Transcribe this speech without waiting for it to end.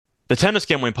The Tennis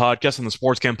Gambling Podcast and the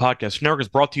Sports Gambling Podcast Network is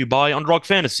brought to you by Underdog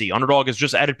Fantasy. Underdog has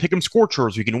just added Pick'em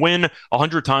Scorchers. You can win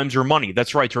 100 times your money.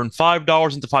 That's right, turn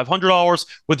 $5 into $500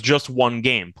 with just one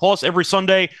game. Plus, every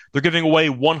Sunday, they're giving away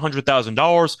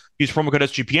 $100,000. Use promo code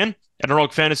SGPN at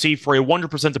Underdog Fantasy for a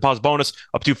 100% deposit bonus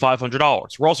up to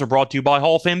 $500. We're also brought to you by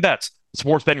Hall of Fame Bets, the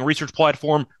sports betting research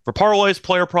platform for parlays,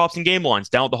 player props, and game lines.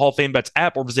 Download the Hall of Fame Bets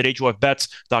app or visit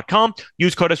HOFBets.com.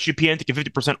 Use code SGPN to get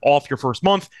 50% off your first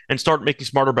month and start making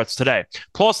smarter bets today.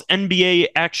 Plus, NBA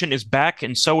action is back,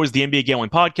 and so is the NBA Gambling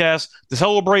Podcast. To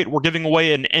celebrate, we're giving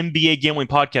away an NBA Gambling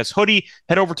Podcast hoodie.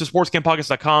 Head over to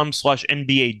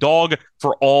sportsgamepodcast.com/NBA dog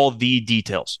for all the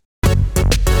details.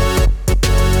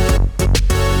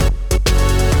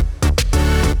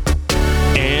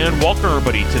 And welcome,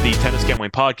 everybody, to the Tennis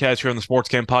Gambling Podcast here on the Sports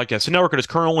Gambling Podcast Network. It is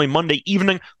currently Monday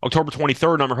evening, October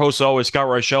 23rd. I'm your host, always, Scott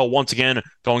Reichel, once again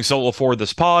going solo for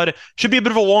this pod. Should be a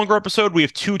bit of a longer episode. We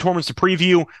have two tournaments to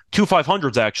preview, two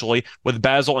 500s actually, with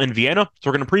Basel and Vienna.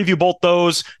 So we're going to preview both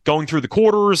those, going through the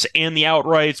quarters and the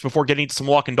outrights before getting to some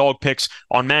lock and dog picks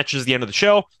on matches at the end of the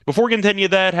show. Before we get into any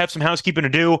of that, have some housekeeping to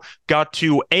do. Got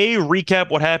to A, recap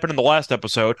what happened in the last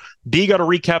episode. B, got to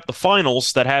recap the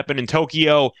finals that happened in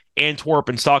Tokyo, Antwerp,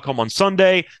 and Stockholm on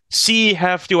Sunday. C,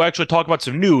 have to actually talk about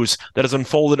some news that has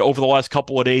unfolded over the last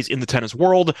couple of days in the tennis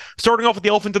world. Starting off with the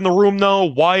elephant in the room, though,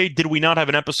 why did we not have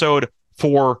an episode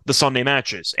for the Sunday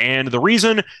matches? And the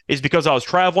reason is because I was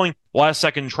traveling,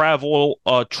 last-second travel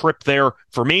trip there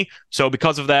for me. So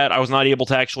because of that, I was not able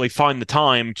to actually find the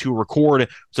time to record.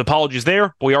 So apologies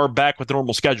there, but we are back with the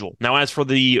normal schedule. Now, as for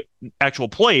the actual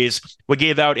plays we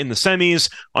gave out in the semis,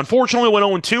 unfortunately, went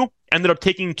 0-2. Ended up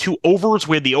taking two overs.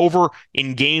 We had the over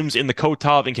in games in the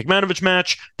Kotov and Kecmanovic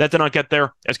match. That did not get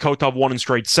there as Kotov won in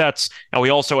straight sets. And we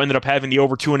also ended up having the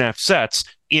over 2.5 sets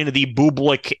in the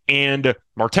Bublik and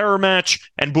Martera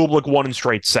match, and Bublik won in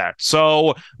straight sets.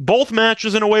 So both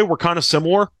matches in a way were kind of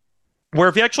similar, where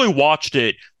if you actually watched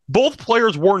it, both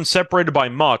players weren't separated by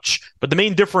much, but the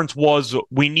main difference was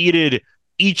we needed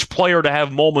each player to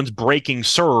have moments breaking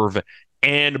serve.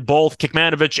 And both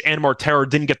Kecmanovic and Martera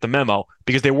didn't get the memo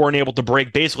because they weren't able to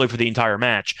break basically for the entire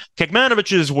match.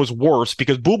 Kecmanovic's was worse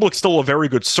because Bublik's still a very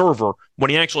good server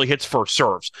when he actually hits first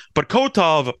serves. But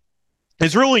Kotov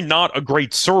is really not a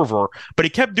great server, but he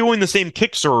kept doing the same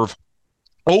kick serve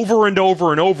over and over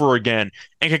and over again,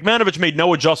 and Kecmanovic made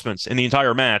no adjustments in the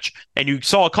entire match. And you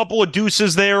saw a couple of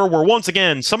deuces there where, once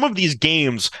again, some of these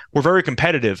games were very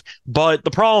competitive, but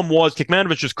the problem was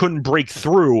Kecmanovic just couldn't break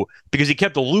through because he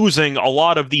kept losing a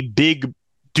lot of the big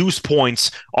deuce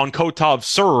points on Kotov's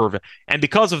serve, and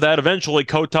because of that, eventually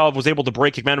Kotov was able to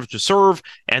break Kecmanovic's serve,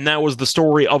 and that was the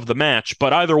story of the match.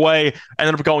 But either way, I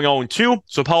ended up going 0-2,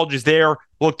 so apologies there.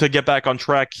 Look to get back on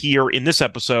track here in this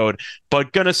episode,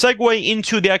 but gonna segue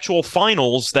into the actual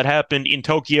finals that happened in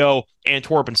Tokyo,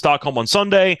 Antwerp, and Stockholm on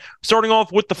Sunday. Starting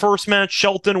off with the first match,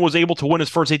 Shelton was able to win his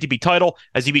first ATP title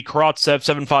as he beat Karatsev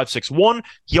 7-5, 6-1.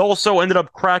 He also ended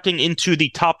up cracking into the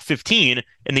top 15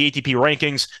 in the ATP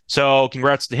rankings, so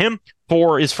congrats to him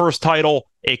for his first title,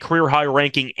 a career-high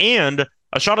ranking, and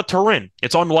a shot at Turin.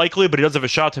 It's unlikely, but he does have a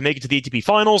shot to make it to the ATP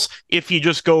finals if he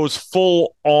just goes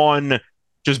full on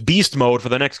just beast mode for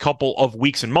the next couple of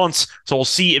weeks and months. So we'll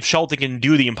see if Shelton can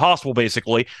do the impossible,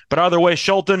 basically. But either way,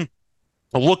 Shelton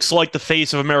looks like the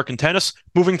face of American tennis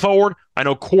moving forward. I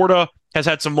know Korda has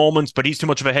had some moments, but he's too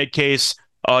much of a head case.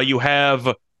 You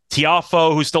have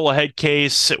Tiafoe, who's still a head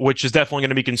case, which is definitely going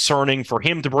to be concerning for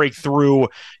him to break through.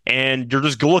 And you're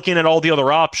just looking at all the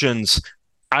other options.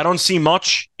 I don't see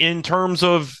much in terms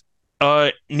of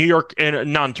New York,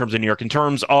 and not in terms of New York, in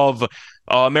terms of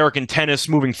American tennis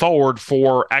moving forward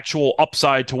for actual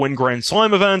upside to win Grand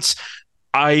Slam events.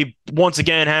 I, once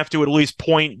again, have to at least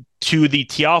point to the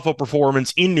Tiafoe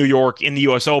performance in New York in the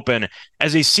U.S. Open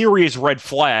as a serious red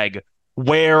flag,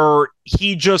 where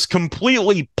he just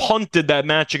completely punted that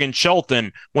match against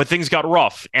Shelton when things got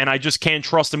rough, and I just can't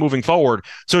trust him moving forward.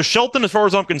 So Shelton, as far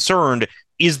as I'm concerned,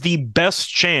 is the best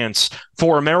chance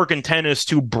for American tennis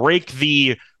to break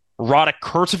the Roddick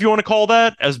curse, if you want to call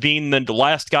that, as being the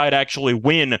last guy to actually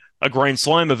win a Grand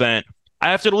Slam event.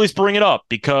 I have to at least bring it up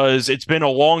because it's been a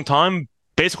long time,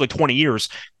 basically 20 years,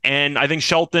 and I think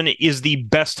Shelton is the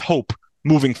best hope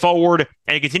moving forward,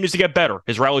 and he continues to get better.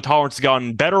 His rally tolerance has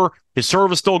gotten better, his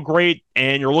serve is still great,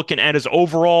 and you're looking at his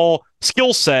overall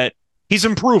skill set, he's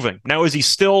improving. Now, is he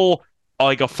still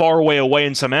like a far way away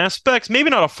in some aspects? Maybe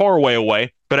not a far way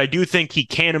away, but I do think he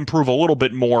can improve a little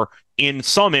bit more in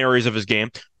some areas of his game,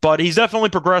 but he's definitely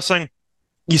progressing.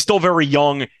 He's still very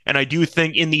young, and I do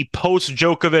think in the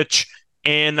post-Djokovic,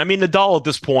 and I mean, Nadal at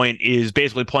this point is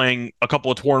basically playing a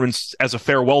couple of tournaments as a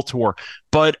farewell tour,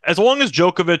 but as long as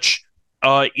Djokovic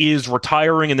is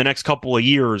retiring in the next couple of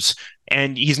years,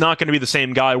 and he's not going to be the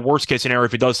same guy, worst case scenario,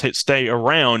 if he does stay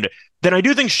around, then I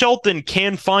do think Shelton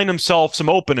can find himself some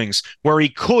openings where he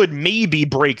could maybe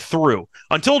break through.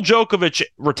 Until Djokovic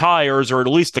retires or at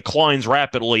least declines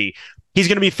rapidly, he's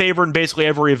going to be favored in basically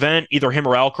every event, either him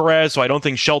or Alcaraz, so I don't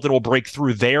think Shelton will break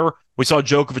through there. We saw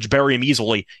Djokovic bury him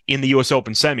easily in the U.S.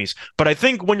 Open semis. But I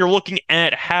think when you're looking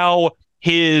at how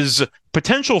his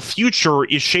potential future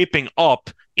is shaping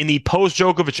up in the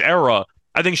post-Djokovic era,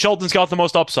 I think Shelton's got the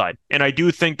most upside. And I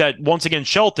do think that, once again,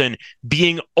 Shelton,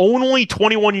 being only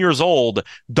 21 years old,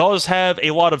 does have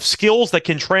a lot of skills that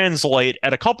can translate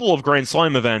at a couple of Grand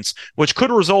Slam events, which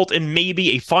could result in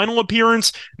maybe a final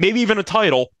appearance, maybe even a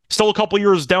title, still a couple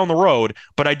years down the road.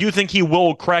 But I do think he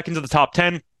will crack into the top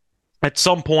 10 at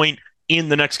some point in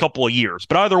the next couple of years.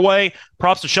 But either way,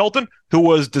 props to Shelton, who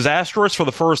was disastrous for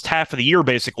the first half of the year,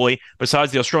 basically,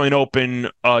 besides the Australian Open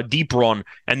deep run.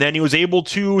 And then he was able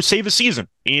to save his season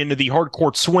in the hard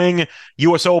court swing,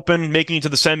 U.S. Open, making it to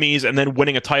the semis, and then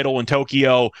winning a title in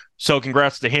Tokyo. So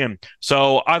congrats to him.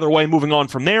 So either way, moving on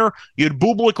from there, you had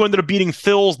Bublik who ended up beating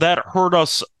Fils. That hurt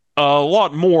us a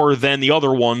lot more than the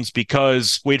other ones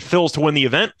because we had Fils to win the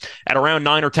event at around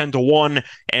 9 or 10 to 1,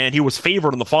 and he was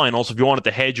favored in the final, so if you wanted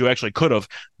to hedge, you actually could have.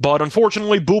 But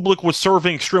unfortunately, Bublik was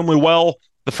serving extremely well.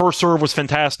 The first serve was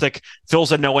fantastic. Fils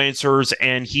had no answers,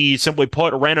 and he simply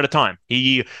ran out of time.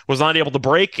 He was not able to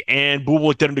break, and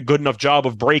Bublik did a good enough job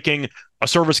of breaking a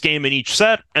service game in each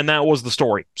set, and that was the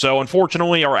story. So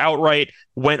unfortunately, our outright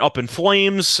went up in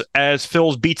flames as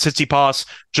Fils beat Tsitsipas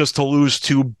just to lose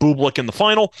to Bublik in the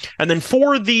final. And then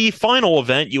for the final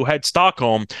event, you had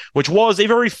Stockholm, which was a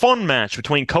very fun match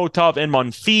between Kotov and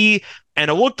Monfils, and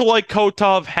it looked like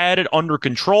Kotov had it under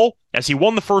control as he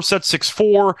won the first set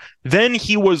 6-4. Then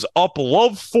he was up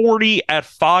love 40 at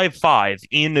 5-5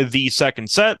 in the second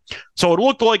set. So it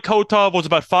looked like Kotov was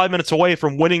about 5 minutes away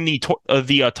from winning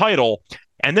the title.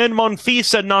 And then Monfils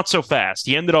said not so fast.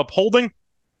 He ended up holding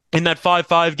in that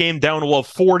 5-5 game down to love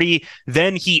 40.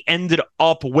 Then he ended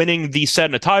up winning the set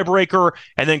in a tiebreaker.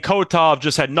 And then Kotov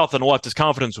just had nothing left. His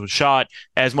confidence was shot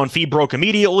as Monfils broke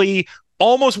immediately.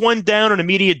 Almost went down an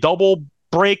immediate double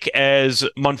break as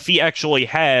Monfils actually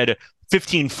had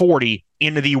 15-40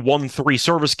 into the 1-3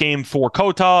 service game for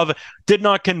Kotov. Did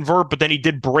not convert, but then he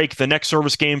did break the next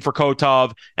service game for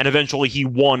Kotov, and eventually he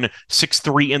won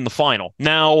 6-3 in the final.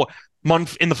 Now,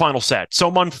 in the final set.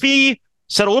 So Monfils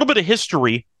set a little bit of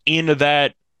history into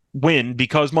that win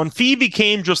because Monfils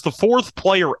became just the fourth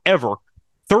player ever,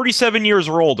 37 years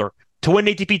or older, to win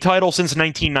an ATP title since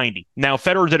 1990. Now,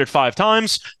 Federer did it 5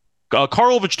 times.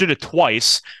 Karlovic did it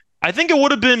twice. I think it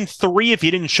would have been 3 if he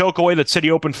didn't choke away that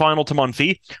City Open final to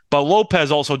Monfils, but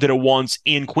Lopez also did it once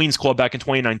in Queen's Club back in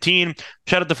 2019.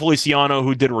 Shout out to Feliciano,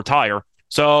 who did retire.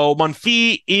 So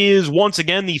Monfils is once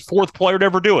again the fourth player to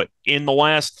ever do it in the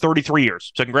last 33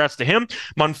 years. So congrats to him.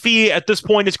 Monfils, at this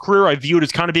point in his career, I viewed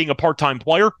as kind of being a part-time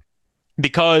player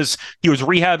because he was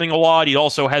rehabbing a lot. He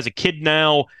also has a kid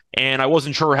now, and I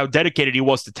wasn't sure how dedicated he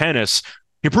was to tennis.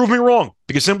 He proved me wrong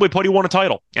because, simply put, he won a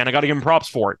title, and I got to give him props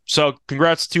for it. So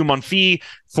congrats to Monfils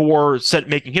for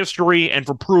making history and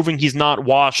for proving he's not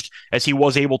washed as he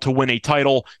was able to win a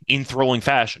title in thrilling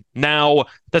fashion. Now,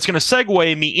 that's going to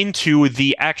segue me into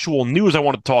the actual news I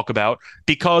wanted to talk about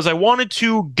because I wanted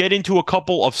to get into a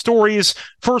couple of stories.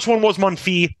 First one was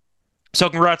Monfils. So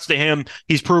congrats to him.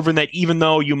 He's proven that even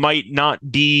though you might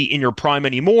not be in your prime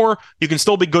anymore, you can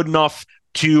still be good enough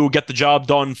to get the job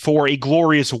done for a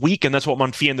glorious week, and that's what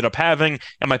Monfils ended up having.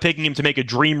 Am I picking him to make a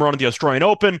dream run at the Australian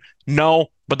Open? No,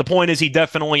 but the point is he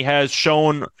definitely has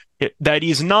shown that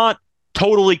he's not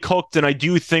totally cooked, and I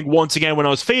do think, once again, when I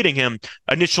was fading him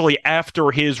initially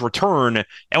after his return,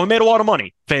 and we made a lot of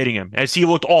money fading him, as he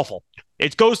looked awful.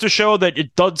 It goes to show that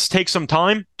it does take some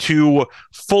time to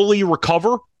fully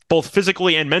recover both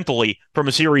physically and mentally from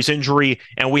a serious injury,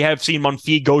 and we have seen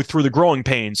Monfils go through the growing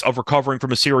pains of recovering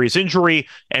from a serious injury,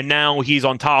 and now he's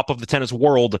on top of the tennis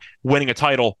world, winning a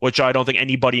title, which I don't think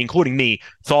anybody, including me,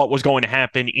 thought was going to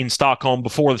happen in Stockholm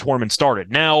before the tournament started.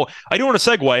 Now, I do want to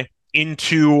segue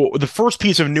into the first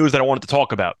piece of news that I wanted to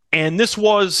talk about, and this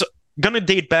was going to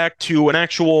date back to an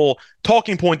actual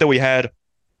talking point that we had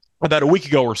about a week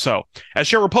ago or so, as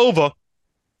Sharapova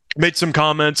made some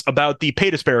comments about the pay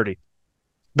disparity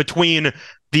between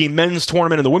the men's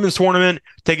tournament and the women's tournament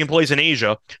taking place in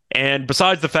Asia. And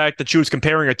besides the fact that she was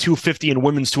comparing a 250 in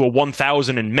women's to a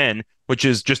 1,000 in men, which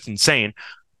is just insane,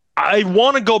 I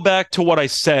want to go back to what I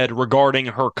said regarding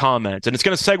her comments. And it's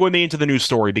going to segue me into the news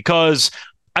story because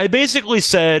I basically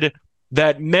said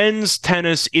that men's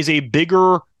tennis is a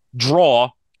bigger draw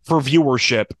for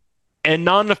viewership and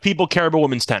not enough people care about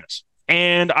women's tennis.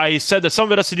 And I said that some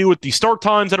of it has to do with the start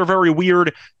times that are very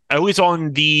weird, at least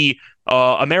on the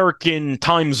American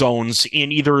time zones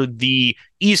in either the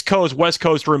East Coast, West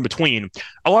Coast, or in between.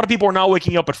 A lot of people are now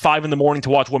waking up at 5 in the morning to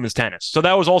watch women's tennis. So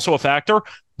that was also a factor.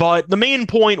 But the main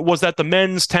point was that the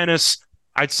men's tennis,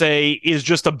 I'd say, is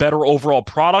just a better overall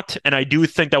product. And I do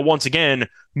think that, once again,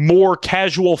 more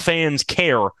casual fans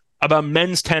care about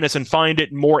men's tennis and find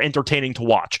it more entertaining to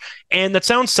watch. And that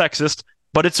sounds sexist,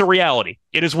 but it's a reality.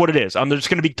 It is what it is. I'm just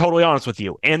going to be totally honest with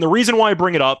you. And the reason why I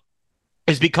bring it up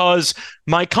is because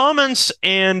my comments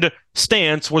and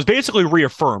stance was basically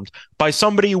reaffirmed by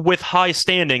somebody with high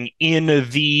standing in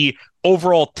the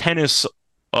overall tennis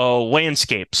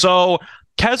landscape. So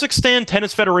Kazakhstan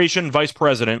Tennis Federation Vice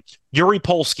President Yuri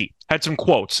Polsky had some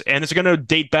quotes, and it's going to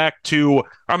date back to,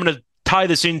 I'm going to tie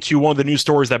this into one of the news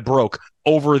stories that broke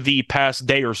over the past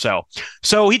day or so.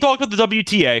 So he talked about the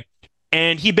WTA,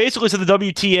 and he basically said the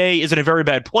WTA is in a very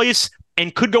bad place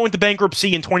and could go into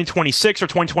bankruptcy in 2026 or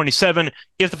 2027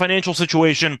 if the financial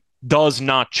situation does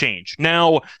not change.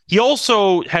 Now, he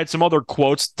also had some other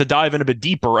quotes to dive in a bit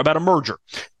deeper about a merger.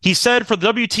 He said for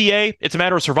the WTA, it's a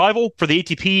matter of survival. For the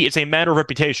ATP, it's a matter of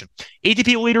reputation.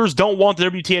 ATP leaders don't want the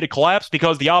WTA to collapse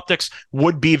because the optics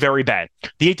would be very bad.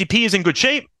 The ATP is in good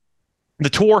shape. The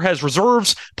tour has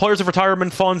reserves, players have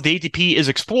retirement funds. The ATP is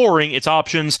exploring its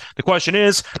options. The question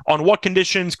is, on what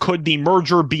conditions could the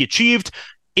merger be achieved?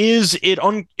 It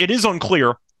is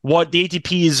unclear what the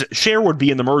ATP's share would be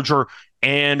in the merger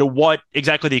and what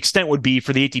exactly the extent would be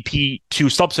for the ATP to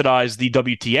subsidize the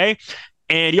WTA.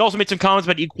 And he also made some comments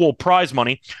about equal prize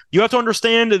money. You have to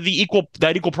understand that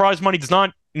equal prize money does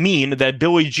not mean that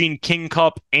Billie Jean King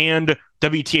Cup and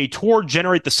WTA Tour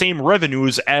generate the same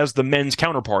revenues as the men's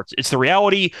counterparts. It's the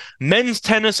reality. Men's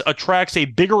tennis attracts a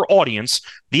bigger audience.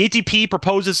 The ATP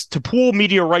proposes to pool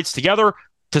media rights together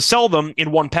to sell them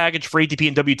in one package for ATP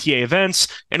and WTA events.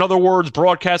 In other words,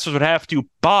 broadcasters would have to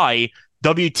buy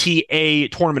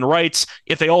WTA tournament rights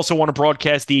if they also want to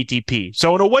broadcast the ATP.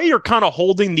 So in a way, you're kind of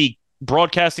holding the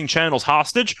broadcasting channels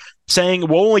hostage, saying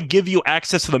we'll only give you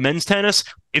access to the men's tennis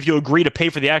if you agree to pay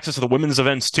for the access to the women's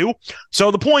events too.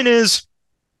 So the point is,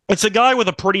 it's a guy with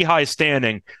a pretty high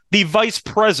standing, the vice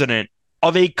president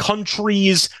of a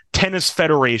country's tennis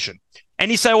federation. And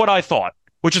he said what I thought,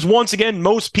 which is, once again,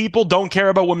 most people don't care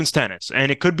about women's tennis.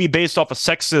 And it could be based off a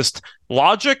sexist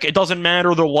logic. It doesn't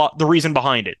matter the reason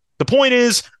behind it. The point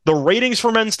is, the ratings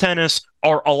for men's tennis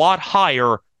are a lot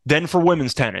higher than for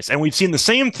women's tennis. And we've seen the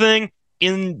same thing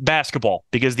in basketball,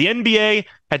 because the NBA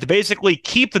had to basically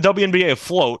keep the WNBA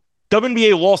afloat.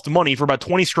 WNBA lost money for about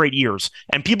 20 straight years.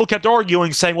 And people kept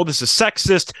arguing, saying, well, this is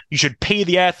sexist. You should pay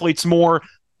the athletes more.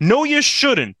 No, you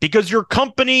shouldn't, because your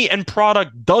company and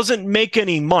product doesn't make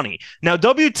any money. Now, the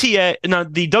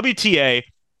WTA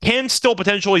can still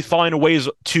potentially find ways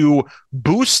to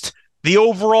boost the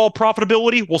overall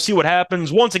profitability. We'll see what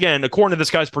happens. Once again, according to this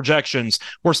guy's projections,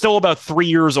 we're still about 3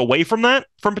 years away from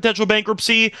potential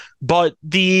bankruptcy, but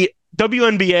the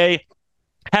WNBA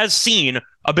has seen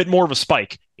a bit more of a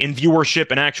spike in viewership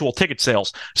and actual ticket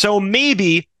sales. So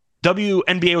maybe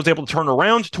WNBA was able to turn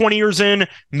around 20 years in.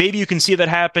 Maybe you can see that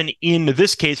happen in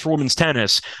this case for women's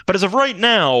tennis. But as of right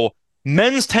now,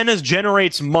 men's tennis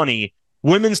generates money.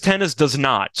 Women's tennis does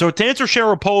not. So to answer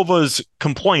Sharapova's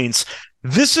complaints,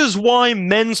 this is why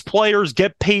men's players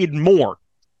get paid more.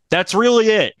 That's really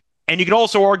it. And you could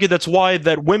also argue that's why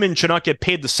that women should not get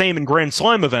paid the same in Grand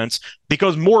Slam events,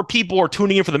 because more people are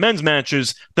tuning in for the men's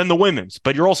matches than the women's.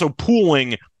 But you're also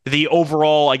pooling the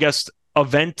overall, I guess,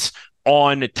 event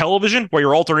on television, where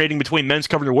you're alternating between men's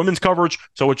coverage and women's coverage,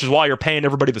 so which is why you're paying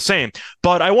everybody the same.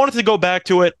 But I wanted to go back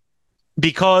to it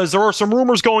because there are some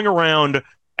rumors going around,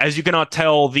 as you cannot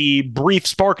tell, the brief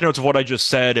spark notes of what I just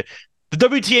said. The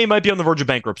WTA might be on the verge of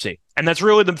bankruptcy, and that's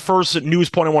really the first news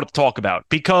point I wanted to talk about,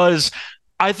 because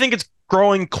I think it's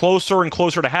growing closer and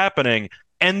closer to happening,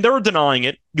 and they're denying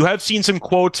it. You have seen some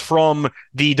quotes from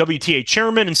the WTA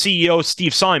chairman and CEO,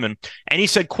 Steve Simon, and he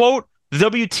said, quote, "The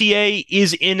WTA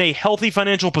is in a healthy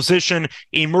financial position.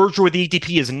 A merger with the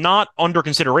ATP is not under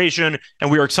consideration,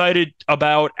 and we are excited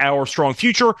about our strong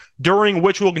future, during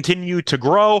which we'll continue to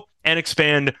grow and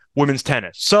expand women's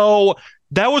tennis." So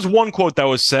that was one quote that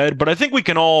was said, but I think we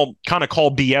can all kind of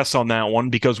call BS on that one,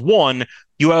 because one,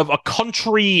 you have a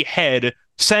country head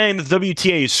saying that the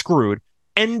WTA is screwed,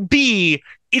 and B,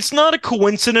 it's not a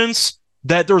coincidence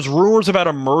that there's rumors about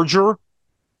a merger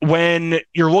when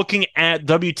you're looking at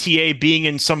WTA being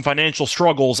in some financial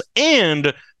struggles,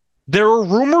 and there are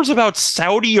rumors about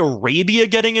Saudi Arabia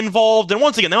getting involved. And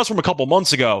once again, that was from a couple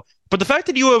months ago. But the fact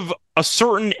that you have a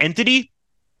certain entity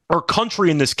or country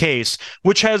in this case,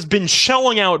 which has been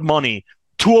shelling out money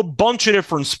to a bunch of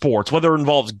different sports, whether it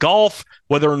involves golf,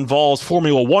 whether it involves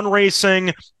Formula One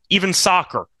racing, even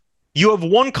soccer. You have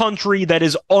one country that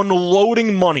is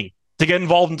unloading money to get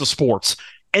involved into sports,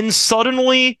 and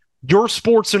suddenly your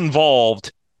sport's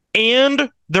involved, and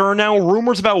there are now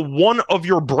rumors about one of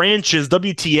your branches,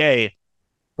 WTA,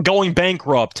 going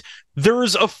bankrupt.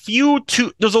 There's a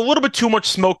little bit too much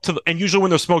smoke and usually when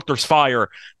there's smoke, there's fire.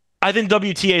 I think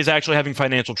WTA is actually having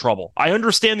financial trouble. I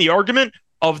understand the argument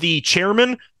of the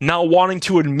chairman not wanting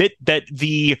to admit that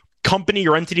the company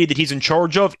or entity that he's in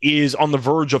charge of is on the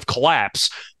verge of collapse.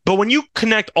 But when you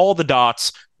connect all the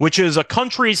dots, which is a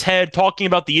country's head talking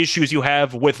about the issues you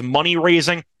have with money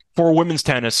raising for women's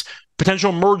tennis,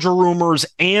 potential merger rumors,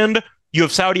 and you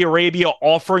have Saudi Arabia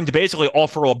offering to basically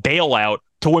offer a bailout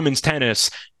to women's tennis,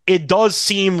 it does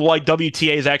seem like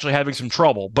WTA is actually having some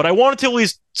trouble. But I wanted to at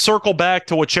least circle back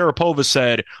to what Sharapova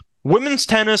said. Women's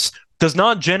tennis does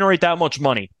not generate that much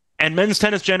money, and men's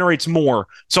tennis generates more.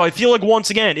 So I feel like, once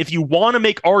again, if you want to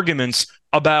make arguments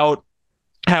about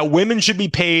how women should be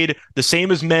paid the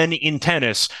same as men in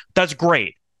tennis, that's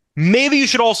great. Maybe you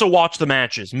should also watch the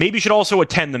matches. Maybe you should also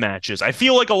attend the matches. I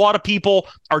feel like a lot of people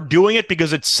are doing it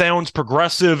because it sounds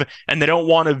progressive and they don't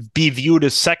want to be viewed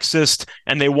as sexist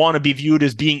and they want to be viewed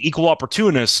as being equal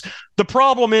opportunists. The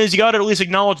problem is you got to at least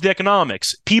acknowledge the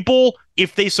economics. People,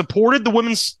 if they supported the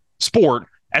women's sport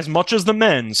as much as the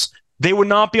men's, they would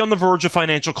not be on the verge of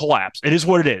financial collapse. It is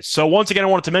what it is. So once again, I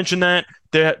wanted to mention that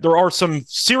there are some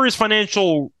serious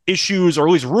financial issues, or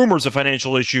at least rumors of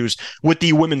financial issues, with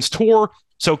the women's tour.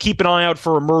 So keep an eye out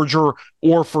for a merger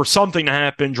or for something to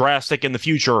happen drastic in the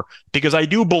future, because I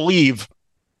do believe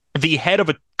the head of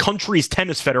a country's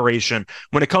tennis federation,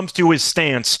 when it comes to his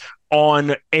stance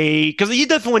on because he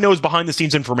definitely knows behind the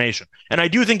scenes information. And I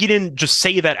do think he didn't just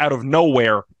say that out of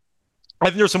nowhere. I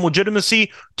think there's some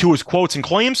legitimacy to his quotes and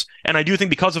claims, and I do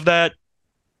think because of that,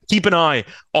 keep an eye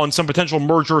on some potential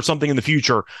merger or something in the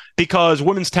future, because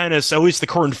women's tennis, at least the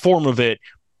current form of it,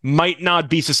 might not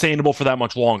be sustainable for that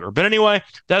much longer. But anyway,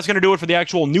 that's going to do it for the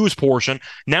actual news portion.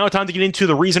 Now time to get into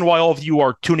the reason why all of you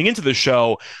are tuning into this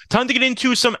show. Time to get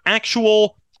into some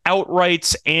actual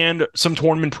outrights and some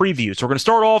tournament previews. So we're going to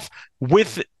start off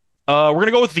with, we're going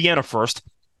to go with Vienna first.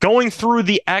 Going through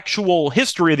the actual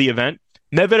history of the event,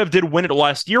 Medvedev did win it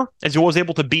last year, as he was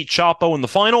able to beat Chapo in the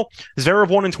final. Zverev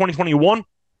won in 2021,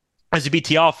 as he beat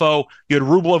Tiafoe. You had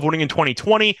Rublev winning in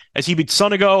 2020, as he beat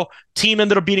Sonego. Team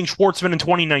ended up beating Schwartzman in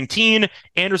 2019.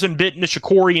 Anderson beat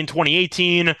Nishikori in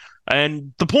 2018.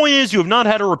 And the point is, you have not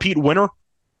had a repeat winner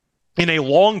in a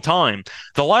long time.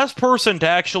 The last person to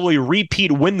actually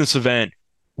repeat win this event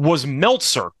was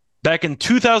Meltzer back in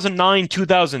 2009,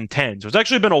 2010. So it's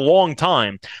actually been a long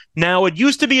time. Now, it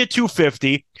used to be a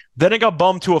 250. Then it got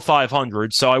bumped to a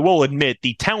 500, so I will admit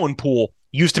the talent pool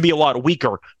used to be a lot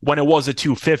weaker when it was a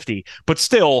 250. But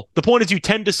still, the point is you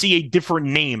tend to see a different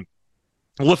name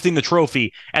lifting the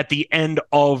trophy at the end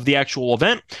of the actual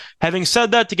event. Having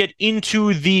said that, to get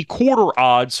into the quarter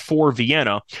odds for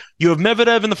Vienna, you have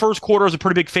Medvedev in the first quarter as a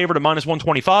pretty big favorite at minus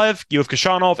 125. You have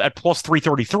Khachanov at plus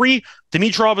 333.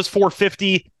 Dimitrov is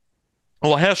 450.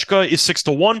 Leheshka is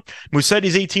 6-1, Musetti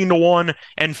is 18-1,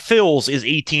 and Fils is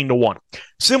 18-1.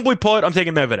 Simply put, I'm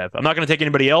taking Medvedev. I'm not going to take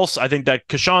anybody else. I think that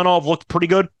Khachanov looked pretty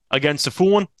good against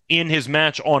Safulin in his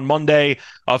match on Monday.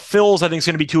 Fils, I think, is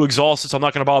going to be too exhausted, so I'm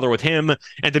not going to bother with him.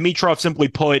 And Dimitrov, simply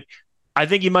put, I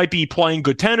think he might be playing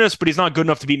good tennis, but he's not good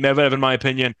enough to beat Medvedev, in my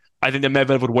opinion. I think that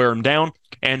Medvedev would wear him down.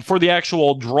 And for the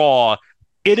actual draw,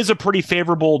 it is a pretty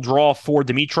favorable draw for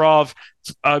Dimitrov.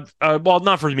 Well,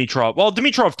 not for Dimitrov. Well,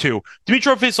 Dimitrov too.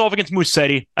 Dimitrov faced off against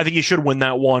Musetti. I think he should win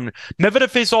that one. Medvedev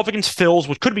faced off against Fils,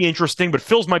 which could be interesting, but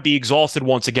Fils might be exhausted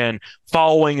once again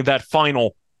following that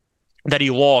final that he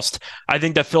lost. I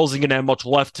think that Fils isn't going to have much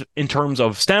left in terms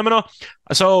of stamina.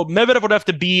 So Medvedev would have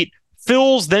to beat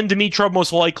Fils, then Dimitrov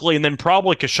most likely, and then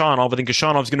probably Khachanov. I think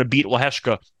Khachanov is going to beat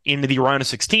Leheshka into the round of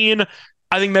 16.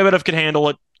 I think Medvedev can handle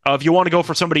it. If you want to go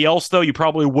for somebody else, though, you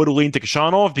probably would lean to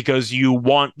Khachanov because you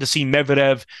want to see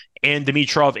Medvedev and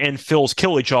Dimitrov and Fils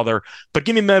kill each other. But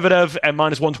give me Medvedev at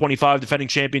minus 125, defending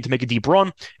champion, to make a deep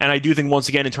run. And I do think, once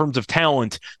again, in terms of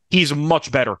talent, he's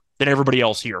much better than everybody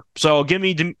else here. So give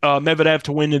me Medvedev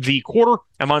to win the quarter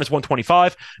at minus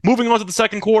 125. Moving on to the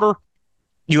second quarter,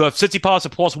 you have Tsitsipas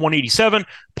at plus 187,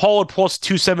 Paul at plus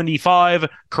 275,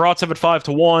 Karatsev at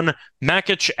 5-1,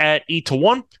 Makic at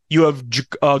 8-1. You have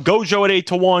Gojo at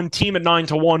 8-1, Team at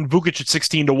 9-1, Vukic at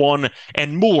 16-1,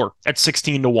 and Muller at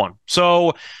 16-1.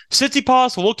 So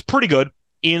Tsitsipas looked pretty good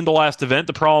in the last event.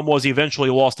 The problem was he eventually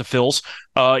lost to Fils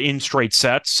in straight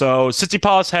sets. So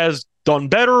Tsitsipas has done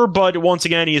better, but once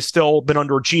again, he has still been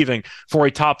underachieving for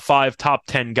a top 5, top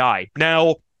 10 guy.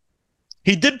 Now,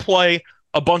 he did play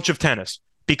a bunch of tennis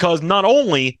because not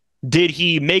only did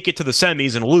he make it to the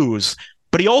semis and lose,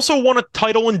 but he also won a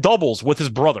title in doubles with his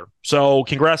brother. So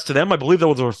congrats to them. I believe that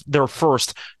was their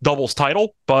first doubles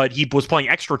title, but he was playing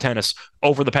extra tennis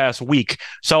over the past week.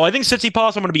 So I think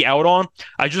Tsitsipas I'm going to be out on.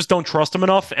 I just don't trust him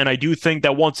enough. And I do think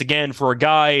that once again, for a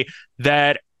guy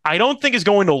that I don't think is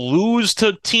going to lose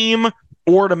to Thiem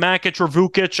or to Makic or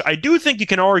Vukic, I do think you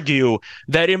can argue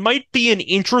that it might be an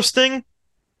interesting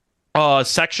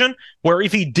section where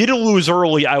if he did lose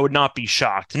early, I would not be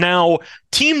shocked. Now,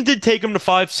 Thiem did take him to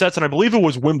 5 sets, and I believe it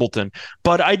was Wimbledon,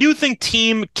 but I do think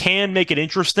Thiem can make it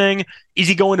interesting. Is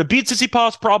he going to beat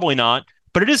Tsitsipas? Probably not,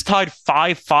 but it is tied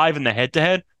 5-5 in the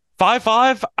head-to-head.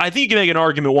 5-5, I think you can make an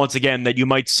argument once again that you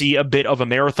might see a bit of a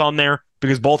marathon there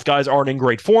because both guys aren't in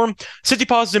great form.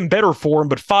 Tsitsipas is in better form,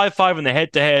 but 5-5 in the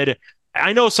head-to-head,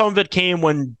 I know some of it came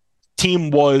when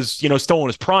Thiem was, still in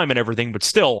his prime and everything, but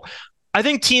still, I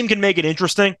think Thiem can make it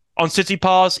interesting on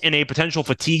Tsitsipas in a potential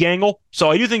fatigue angle. So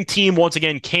I do think Thiem, once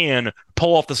again, can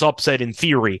pull off this upset in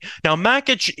theory. Now,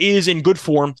 Makic is in good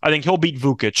form. I think he'll beat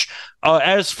Vukic.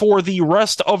 As for the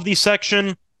rest of the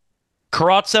section,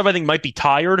 Karatsev, I think, might be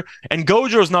tired. And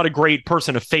Gojo is not a great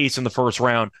person to face in the first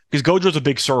round because Gojo's a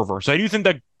big server. So I do think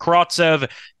that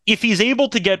Karatsev, if he's able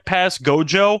to get past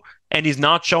Gojo and he's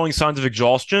not showing signs of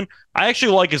exhaustion, I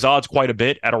actually like his odds quite a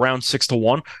bit at around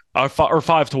 6-1 or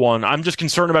 5-1. I'm just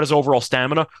concerned about his overall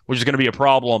stamina, which is going to be a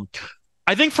problem.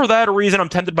 I think for that reason, I'm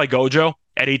tempted by Gojo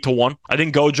at 8-1. I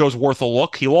think Gojo's worth a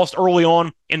look. He lost early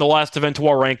on in the last event to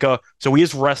Wawrinka, so he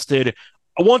is rested.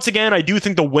 Once again, I do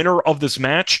think the winner of this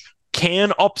match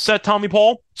can upset Tommy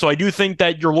Paul. So I do think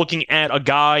that you're looking at a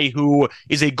guy who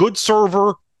is a good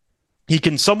server. He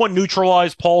can somewhat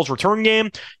neutralize Paul's return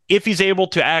game if he's able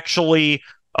to actually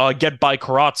get by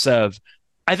Karatsev.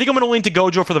 I think I'm going to lean to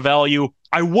Gojo for the value.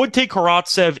 I would take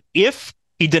Karatsev if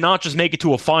he did not just make it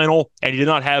to a final and he did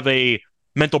not have a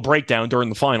mental breakdown during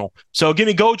the final. So give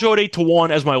me Gojo at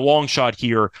 8-1 as my long shot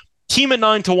here. Thiem at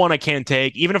 9-1 I can't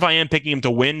take, even if I am picking him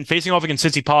to win. Facing off against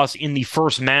Tsitsipas in the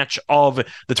first match of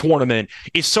the tournament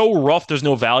is so rough, there's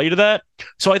no value to that.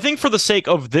 So I think for the sake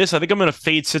of this, I think I'm going to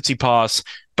fade Tsitsipas,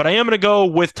 but I am going to go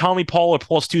with Tommy Paul at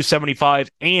plus 275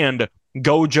 and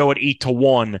Gojo at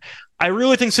 8-1. I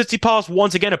really think Tsitsipas,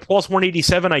 once again, at plus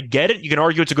 187, I get it. You can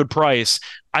argue it's a good price.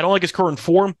 I don't like his current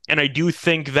form, and I do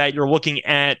think that you're looking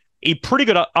at a pretty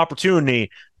good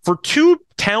opportunity for two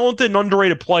talented and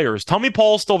underrated players. Tommy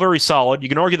Paul is still very solid. You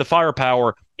can argue the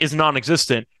firepower is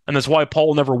non-existent, and that's why Paul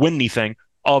will never win anything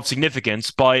of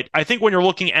significance. But I think when you're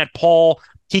looking at Paul,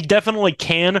 he definitely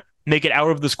can make it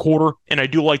out of this quarter, and I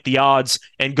do like the odds.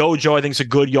 And Gojo, I think, is a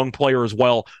good young player as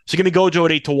well. So give me Gojo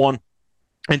at 8-1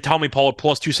 and Tommy Paul at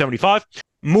plus 275.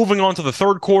 Moving on to the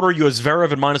third quarter, you have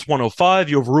Zverev at minus 105,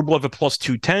 you have Rublev at plus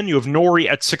 210, you have Norrie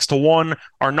at 6-1,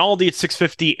 Arnaldi at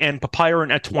 650, and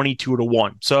Papiron at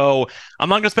 22-1. So I'm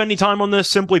not going to spend any time on this.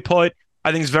 Simply put,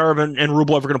 I think Zverev and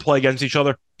Rublev are going to play against each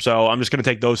other. So I'm just going to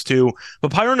take those two. But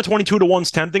Papiron at 22-1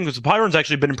 is tempting because Papiron's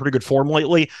actually been in pretty good form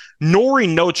lately. Norrie,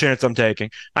 no chance I'm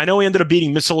taking. I know he ended up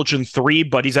beating Misilic in 3,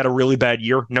 but he's had a really bad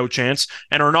year. No chance.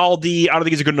 And Arnaldi, I don't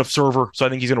think he's a good enough server, so I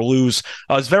think he's going to lose.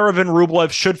 Zverev and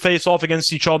Rublev should face off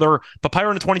against each other.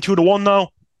 Papiron at 22-1, though,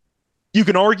 you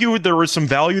can argue there is some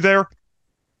value there.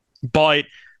 But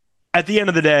at the end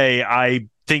of the day, I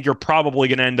think you're probably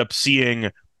going to end up seeing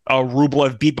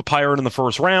Rublev beat Papiron in the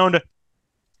first round.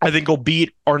 I think he'll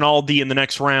beat Arnaldi in the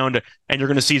next round, and you're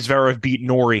going to see Zverev beat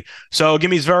Norrie. So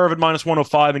give me Zverev at minus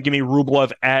 105 and give me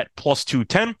Rublev at plus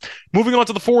 210. Moving on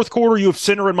to the fourth quarter, you have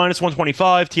Sinner at minus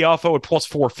 125, Tiafoe at plus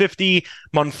 450,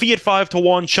 Monfils at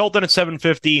 5-1, Shelton at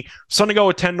 750, Sonego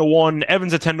at 10-1,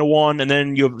 Evans at 10-1, and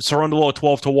then you have Cerundolo at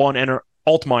 12-1, and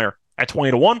Altmaier at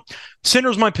 20-1.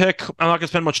 Sinner's my pick. I'm not going to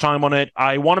spend much time on it.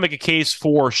 I want to make a case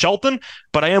for Shelton,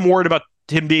 but I am worried about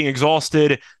him being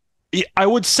exhausted. I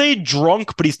would say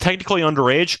drunk, but he's technically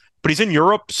underage. But he's in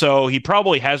Europe, so he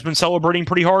probably has been celebrating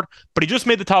pretty hard. But he just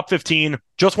made the top 15,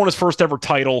 just won his first ever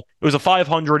title. It was a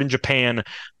 500 in Japan.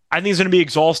 I think he's going to be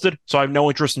exhausted, so I have no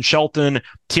interest in Shelton.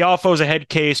 Tiafoe's a head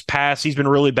case, pass. He's been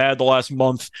really bad the last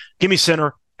month. Give me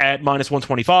Sinner at minus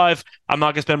 125. I'm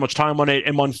not going to spend much time on it.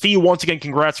 And Monfils, once again,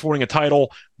 congrats for winning a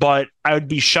title, but I would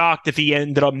be shocked if he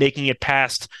ended up making it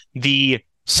past the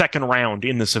second round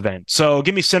in this event. So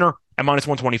give me Sinner at minus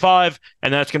 125,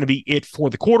 and that's going to be it for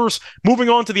the quarters. Moving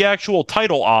on to the actual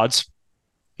title odds,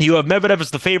 you have Medvedev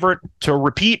as the favorite to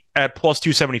repeat at plus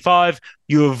 275.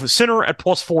 You have Sinner at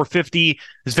plus 450,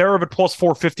 Zverev at plus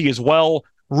 450 as well,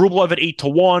 Rublev at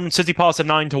 8-1, Tsitsipas at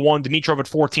 9-1, Dimitrov at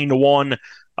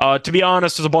 14-1. To be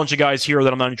honest, there's a bunch of guys here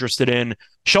that I'm not interested in.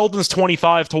 Shelton's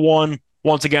 25-1.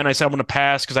 Once again, I said I'm going to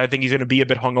pass because I think he's going to be a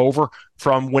bit hungover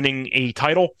from winning a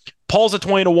title. Paul's at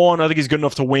 20-1. I think he's good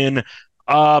enough to win.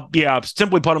 Yeah,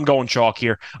 simply put, I'm going chalk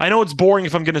here. I know it's boring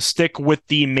if I'm going to stick with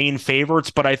the main favorites,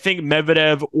 but I think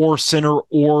Medvedev or Sinner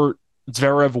or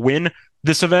Zverev win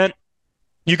this event.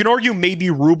 You can argue maybe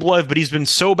Rublev, but he's been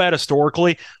so bad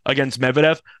historically against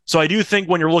Medvedev. So I do think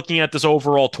when you're looking at this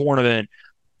overall tournament,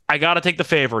 I got to take the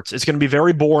favorites. It's going to be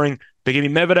very boring. They give me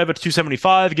Medvedev at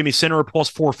 275, give me Sinner at plus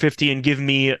 450, and give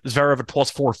me Zverev at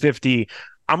plus 450.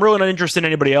 I'm really not interested in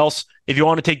anybody else. If you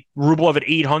want to take Rublev at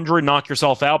 800, knock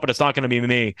yourself out, but it's not going to be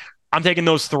me. I'm taking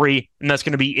those three, and that's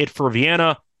going to be it for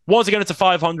Vienna. Once again, it's a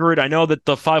 500. I know that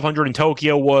the 500 in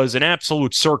Tokyo was an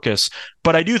absolute circus,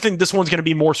 but I do think this one's going to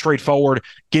be more straightforward.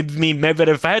 Give me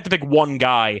Medvedev. If I had to pick one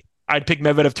guy, I'd pick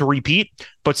Medvedev to repeat,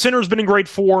 but Sinner's been in great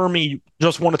form. He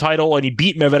just won a title, and he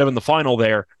beat Medvedev in the final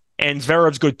there, and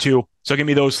Zverev's good too. So give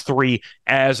me those three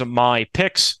as my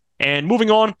picks. And moving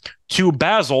on to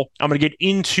Basel, I'm going to get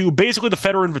into basically the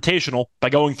Federer Invitational by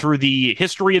going through the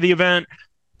history of the event.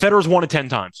 Federer's won it 10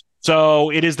 times. So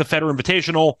it is the Federer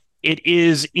Invitational. It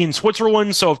is in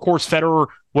Switzerland, so of course Federer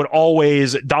would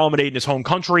always dominate in his home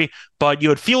country, but you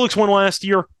had Felix win last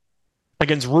year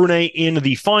against Rune in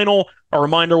the final. A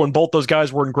reminder when both those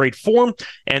guys were in great form,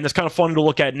 and it's kind of fun to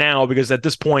look at now because at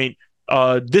this point,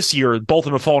 this year, both of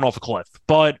them have fallen off a cliff.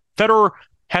 But Federer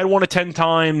had won it 10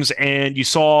 times, and you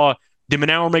saw de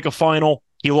Minaur make a final.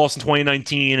 He lost in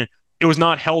 2019. It was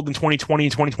not held in 2020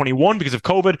 and 2021 because of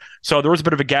COVID, so there was a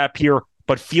bit of a gap here,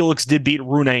 but Felix did beat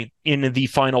Rune in the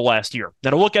final last year. Now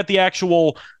to look at the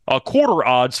actual quarter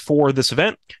odds for this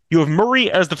event, you have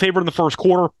Murray as the favorite in the first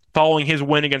quarter, following his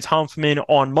win against Hanfmann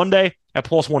on Monday at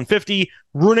plus 150.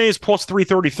 Rune is plus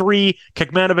 333.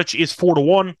 Kekmanovic is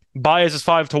 4-1. Baez is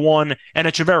 5-1. And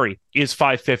Etcheverry is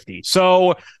 550.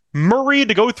 So Murray,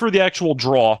 to go through the actual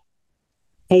draw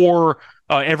for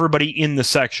everybody in the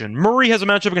section. Murray has a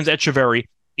matchup against Etcheverry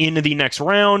in the next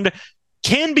round.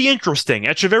 Can be interesting.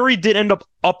 Etcheverry did end up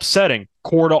upsetting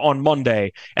Korda on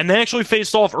Monday, and they actually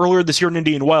faced off earlier this year in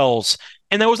Indian Wells,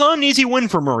 and that was not an easy win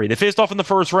for Murray. They faced off in the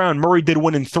first round. Murray did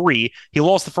win in 3. He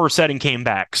lost the first set and came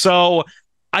back. So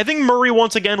I think Murray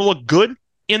once again looked good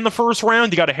in the first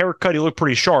round. He got a haircut. He looked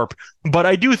pretty sharp, but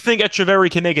I do think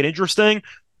Etcheverry can make it interesting.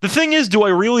 The thing is, do I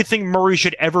really think Murray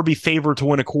should ever be favored to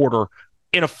win a quarter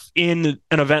in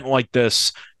an event like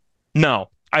this?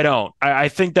 No, I don't. I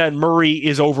think that Murray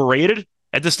is overrated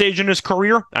at this stage in his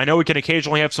career. I know he can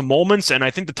occasionally have some moments, and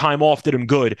I think the time off did him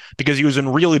good because he was in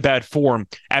really bad form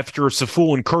after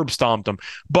Saful and curb stomped him.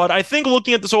 But I think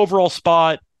looking at this overall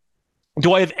spot,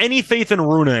 do I have any faith in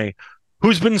Rune,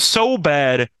 who's been so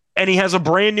bad, and he has a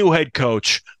brand new head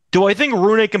coach? Do I think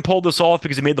Rune can pull this off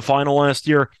because he made the final last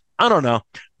year? I don't know.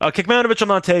 Kekmanovic I'm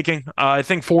not taking. I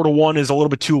think 4-1 is a little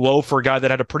bit too low for a guy that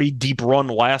had a pretty deep run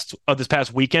this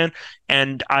past weekend,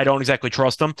 and I don't exactly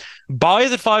trust him.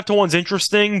 Baez at 5-1 is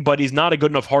interesting, but he's not a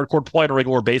good enough hardcore play on a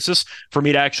regular basis for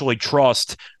me to actually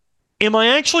trust. Am I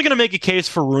actually going to make a case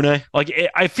for Rune?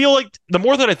 I feel like the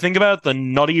more that I think about it, the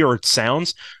nuttier it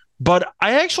sounds, but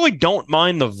I actually don't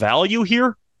mind the value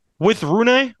here with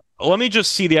Rune. Let me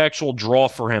just see the actual draw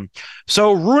for him.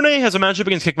 So Rune has a matchup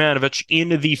against Kekmanovic in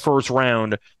the first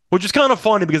round, which is kind of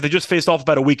funny because they just faced off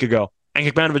about a week ago, and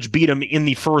Kekmanovic beat him in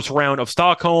the first round of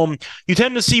Stockholm. You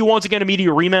tend to see, once again, immediate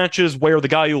rematches where the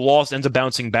guy who lost ends up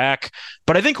bouncing back.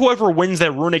 But I think whoever wins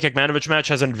that Rune-Kekmanovic match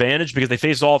has an advantage because they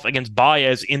faced off against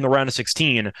Baez in the round of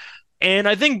 16. And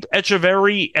I think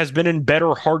Etcheverry has been in better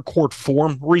hardcourt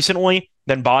form recently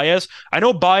than Baez. I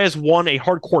know Baez won a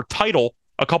hardcourt title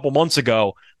a couple months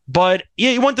ago, but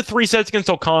yeah, he went to 3 sets against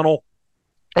O'Connell.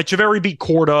 Etcheverry beat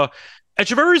Korda.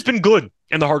 Etcheverry's been good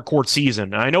in the hardcourt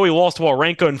season. I know he lost to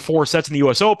Wawrinka in 4 sets in the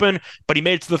U.S. Open, but he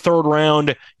made it to the third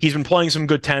round. He's been playing some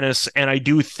good tennis, and I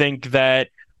do think that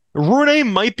Rune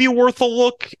might be worth a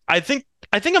look. I think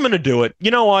I'm going to do it.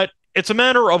 You know what? It's a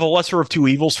matter of a lesser of two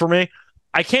evils for me.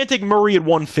 I can't take Murray at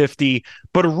 150,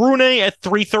 but Rune at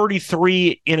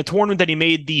 333 in a tournament that he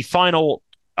made the final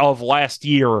of last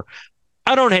year,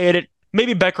 I don't hate it.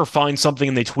 Maybe Becker finds something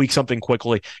and they tweak something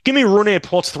quickly. Give me Rune at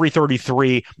plus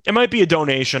 333. It might be a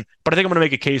donation, but I think I'm going to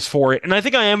make a case for it. And I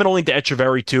think I am going to link to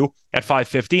Etcheverry too at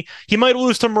 550. He might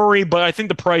lose to Murray, but I think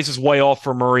the price is way off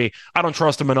for Murray. I don't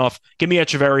trust him enough. Give me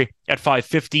Etcheverry at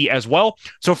 550 as well.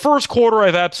 So first quarter, I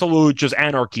have absolute just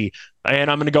anarchy,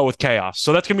 and I'm going to go with chaos.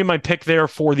 So that's going to be my pick there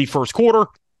for the first quarter.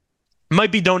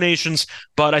 Might be donations,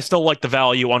 but I still like the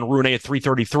value on Rune at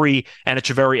 333 and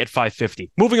Etcheverry at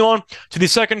 550. Moving on to the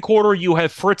second quarter, you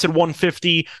have Fritz at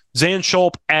 150,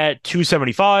 Zandschulp at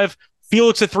 275,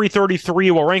 Felix at 333,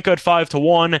 Wawrinka at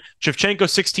 5-1, Shevchenko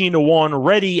 16-1,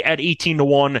 Reddy at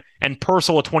 18-1, and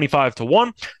Purcell at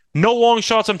 25-1. No long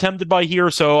shots I'm tempted by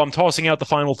here, so I'm tossing out the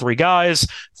final three guys.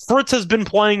 Fritz has been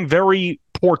playing very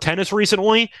poor tennis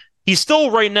recently. He's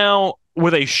still right now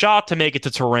with a shot to make it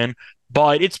to Turin,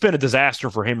 but it's been a disaster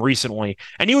for him recently.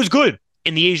 And he was good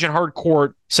in the Asian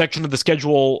hardcourt section of the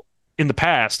schedule in the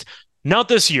past. Not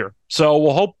this year.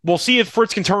 So we'll see if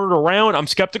Fritz can turn it around. I'm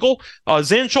skeptical.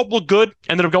 Zandschulp looked good.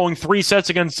 Ended up going 3 sets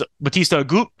against Bautista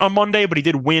Agut on Monday, but he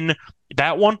did win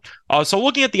that one. So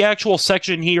looking at the actual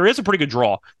section here, it's a pretty good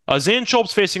draw.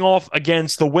 Zandschulp's facing off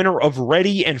against the winner of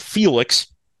Reddy and Felix,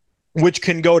 which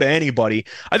can go to anybody.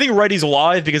 I think Reddy's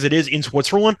alive because it is in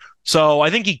Switzerland, so I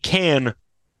think he can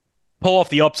pull off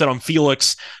the upset on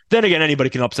Felix. Then again, anybody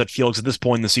can upset Felix at this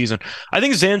point in the season. I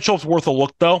think Zandschulp's worth a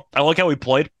look, though. I like how he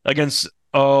played against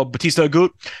Bautista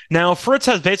Agut. Now, Fritz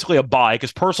has basically a bye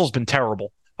because Purcell's been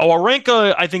terrible.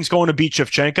 Wawrinka, I think, is going to beat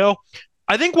Shevchenko.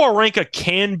 I think Wawrinka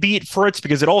can beat Fritz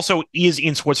because it also is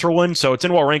in Switzerland, so it's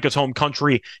in Wawrinka's home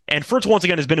country, and Fritz, once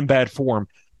again, has been in bad form.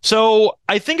 So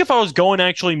I think if I was going to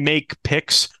actually make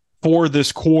picks for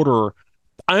this quarter,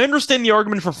 I understand the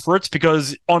argument for Fritz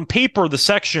because on paper, the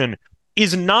section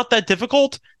is not that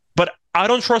difficult, but I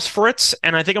don't trust Fritz,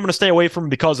 and I think I'm going to stay away from him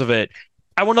because of it.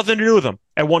 I want nothing to do with him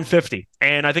at 150,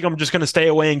 and I think I'm just going to stay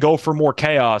away and go for more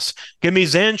chaos. Give me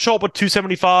Zandschulp at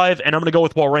 275, and I'm going to go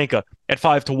with Wawrinka at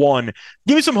 5-1.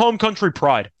 Give me some home country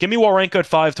pride. Give me Wawrinka at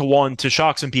 5-1 to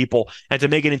shock some people and to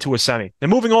make it into a semi.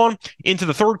 And moving on into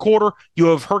the third quarter, you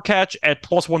have Hurkacz at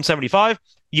plus 175.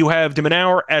 You have de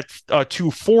Minaur at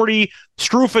 240,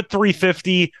 Struff at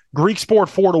 350, Greek Sport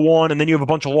 4-1, and then you have a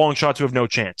bunch of long shots who have no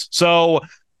chance. So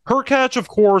Hurkacz, of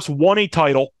course, won a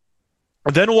title,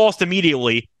 then lost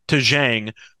immediately to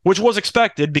Zhang, which was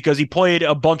expected because he played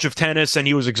a bunch of tennis and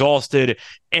he was exhausted,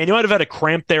 and he might have had a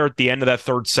cramp there at the end of that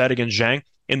third set against Zhang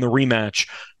in the rematch.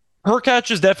 Hurkacz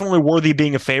is definitely worthy of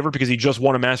being a favorite because he just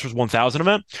won a Masters 1000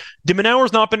 event. De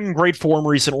Minaur's not been in great form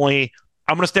recently.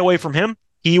 I'm going to stay away from him.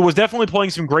 He was definitely playing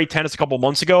some great tennis a couple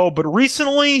months ago, but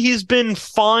recently he's been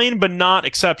fine, but not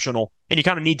exceptional, and you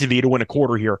kind of need to be to win a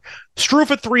quarter here.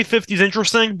 Struff at 350 is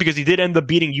interesting because he did end up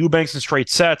beating Eubanks in straight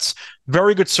sets.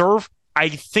 Very good serve. I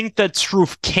think that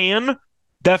Struff can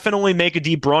definitely make a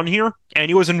deep run here, and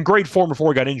he was in great form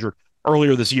before he got injured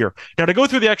earlier this year. Now, to go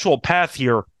through the actual path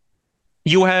here,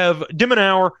 you have de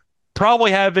Minaur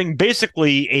probably having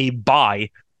basically a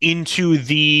bye into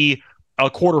the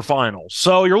quarterfinals.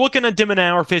 So you're looking at de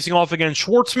Minaur facing off against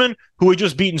Schwartzman, who he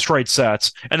just beat in straight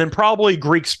sets, and then probably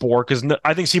Greek Sport, because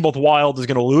I think Seabolt Wild is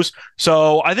going to lose.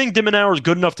 So I think de Minaur is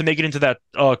good enough to make it into that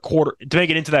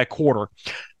quarter.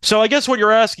 So I guess what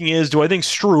you're asking is, do I think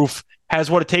Struff has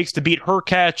what it takes to beat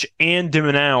Hurkacz and de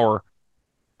Minaur?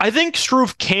 I think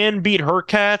Struff can beat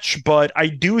Hurkacz, but I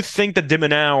do think that de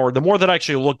Minaur, the more that I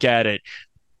actually look at it,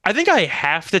 I think I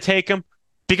have to take him.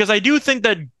 Because I do think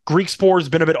that Greek Sport has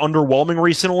been a bit underwhelming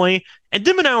recently, and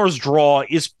de Minaur's draw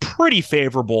is pretty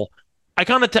favorable. I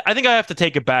think I have to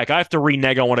take it back. I have to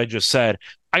renege on what I just said.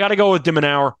 I got to go with de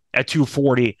Minaur at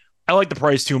 240. I like the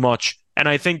price too much, and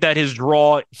I think that his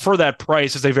draw for that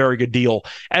price is a very good deal.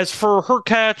 As for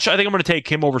Hurkacz, I think I'm going to take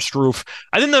him over Struff.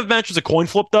 I think that match is a coin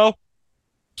flip, though.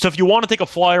 So if you want to take a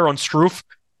flyer on Struff,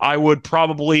 I would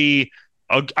probably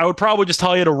just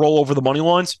tell you to roll over the money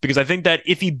lines because I think that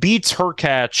if he beats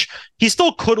Hurkacz, he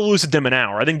still could lose to de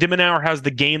Minaur. I think de Minaur has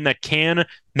the game that can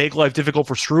make life difficult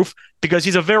for Struff because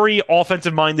he's a very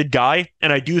offensive-minded guy,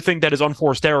 and I do think that his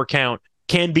unforced error count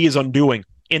can be his undoing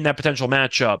in that potential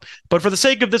matchup. But for the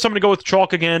sake of this, I'm going to go with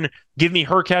chalk again. Give me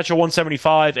Hurkacz at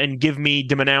 175 and give me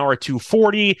de Minaur at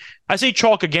 240. I say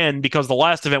chalk again because the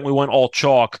last event we went all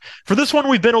chalk. For this one,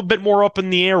 we've been a bit more up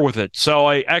in the air with it. So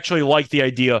I actually like the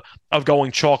idea of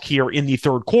going chalk here in the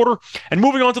third quarter. And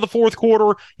moving on to the fourth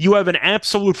quarter, you have an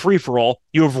absolute free-for-all.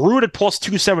 You have Ruud at plus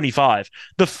 275.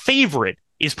 The favorite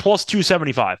is plus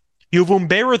 275. You have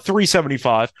Humbert at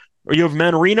 375. Or you have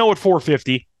Manarino at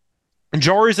 450.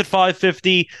 Jari's at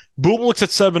 550, Bublik's at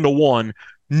 7-1.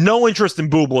 No interest in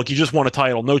Bublik. He just won a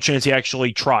title. No chance he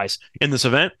actually tries in this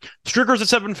event. Stricker's at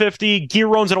 750,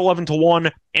 Giron's at 11-1,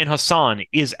 and Hassan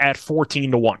is at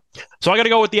 14-1. So I got to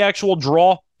go with the actual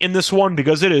draw in this one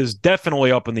because it is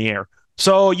definitely up in the air.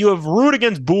 So you have Ruud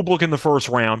against Bublik in the first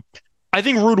round. I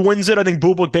think Ruud wins it. I think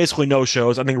Bublik basically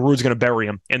no-shows. I think Ruud's going to bury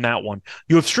him in that one.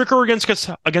 You have Stricker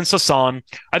against Hassan.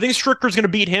 I think Stricker's going to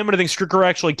beat him, and I think Stricker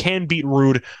actually can beat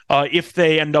Ruud if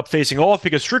they end up facing off,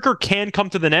 because Stricker can come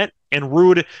to the net, and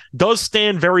Ruud does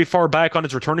stand very far back on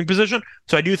his returning position.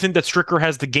 So I do think that Stricker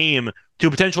has the game to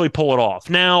potentially pull it off.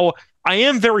 Now, I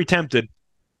am very tempted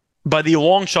by the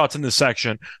long shots in this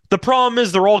section. The problem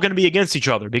is they're all going to be against each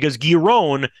other because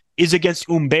Giron is against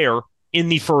Humbert in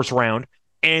the first round,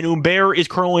 and Humbert is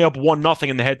currently up 1-0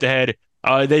 in the head-to-head.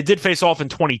 They did face off in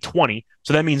 2020,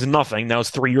 so that means nothing. That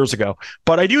was 3 years ago.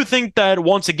 But I do think that,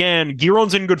 once again,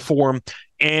 Giron's in good form,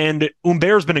 and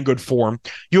Humbert's been in good form.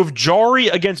 You have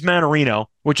Jari against Mannarino,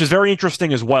 which is very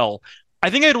interesting as well. I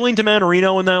think I'd lean to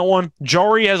Mannarino in that one.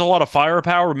 Jari has a lot of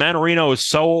firepower. Mannarino is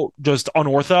so just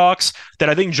unorthodox that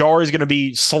I think Jari is going to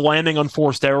be slamming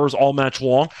unforced errors all match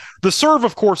long. The serve,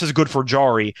 of course, is good for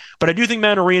Jari, but I do think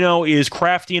Mannarino is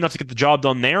crafty enough to get the job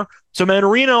done there. So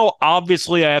Mannarino,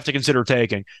 obviously, I have to consider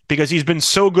taking because he's been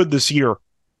so good this year.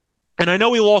 And I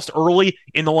know he lost early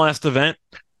in the last event.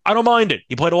 I don't mind it.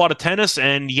 He played a lot of tennis,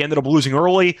 and he ended up losing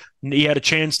early. He had a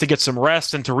chance to get some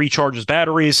rest and to recharge his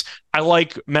batteries. I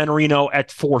like Mannarino at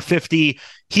 450.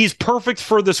 He's perfect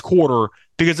for this quarter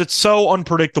because it's so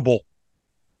unpredictable,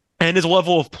 and his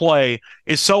level of play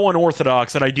is so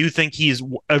unorthodox that I do think he's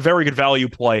a very good value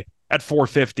play at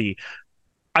 450.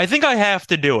 I think I have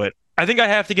to do it. I think I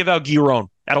have to give out Giron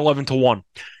at 11-1.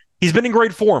 He's been in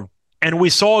great form, and we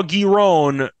saw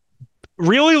Giron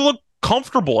really look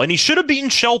comfortable, and he should have beaten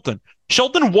Shelton.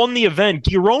 Shelton won the event.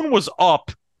 Giron was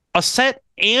up a set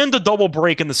and a double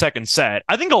break in the second set.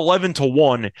 I think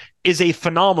 11-1 is a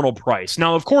phenomenal price.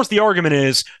 Now, of course, the argument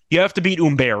is you have to beat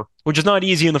Humbert, which is not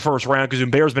easy in the first round because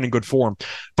Humbert's been in good form.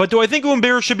 But do I think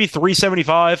Humbert should be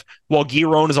 375 while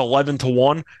Giron is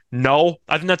 11-1? No.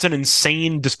 I think that's an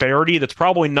insane disparity that's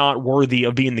probably not worthy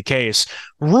of being the case.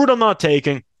 Ruud I'm not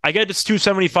taking. I get it's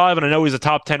 275, and I know he's a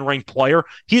top 10 ranked player.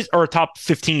 Or a top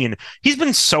 15. He's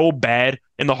been so bad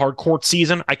in the hard court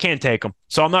season, I can't take him.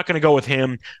 So I'm not going to go with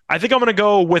him. I think I'm going to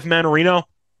go with Mannarino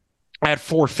at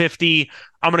 450.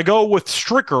 I'm going to go with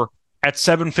Stricker at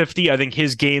 750. I think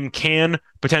his game can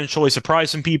potentially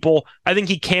surprise some people. I think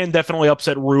he can definitely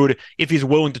upset Ruud if he's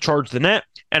willing to charge the net.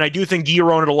 And I do think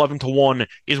Giron at 11-1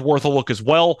 is worth a look as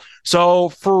well. So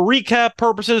for recap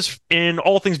purposes, in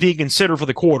all things being considered for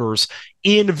the quarters,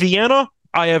 in Vienna,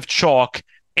 I have chalk.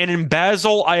 And in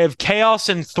Basel, I have chaos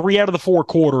in 3 out of the 4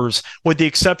 quarters, with the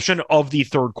exception of the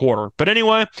third quarter. But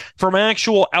anyway, for my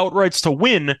actual outrights to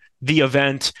win the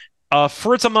event,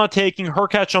 Fritz I'm not taking,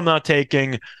 Hurkacz I'm not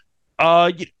taking.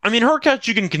 Hurkacz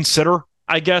you can consider,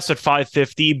 I guess, at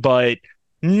 550, but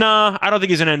nah, I don't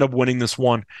think he's going to end up winning this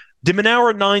one. De Minaur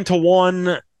at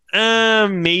 9-1,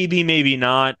 maybe, maybe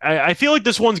not. I feel like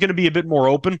this one's going to be a bit more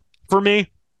open for me.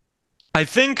 I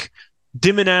think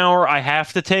De Minaur I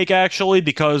have to take, actually,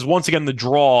 because, once again, the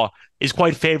draw is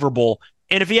quite favorable.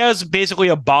 And if he has basically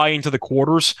a buy into the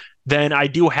quarters, then I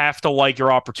do have to like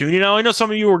your opportunity. Now, I know some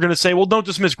of you are going to say, well, don't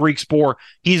dismiss Griekspoor.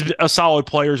 He's a solid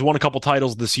player. He's won a couple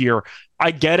titles this year.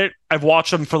 I get it. I've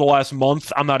watched him for the last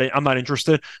month. I'm not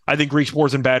interested. I think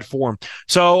Griekspoor's in bad form.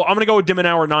 So I'm going to go with De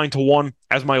Minaur 9-1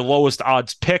 as my lowest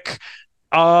odds pick.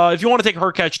 If you want to take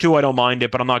Hurkacz too, I don't mind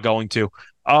it, but I'm not going to.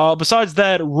 Besides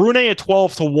that, Rune at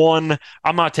 12-1,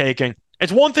 I'm not taking.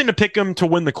 It's one thing to pick him to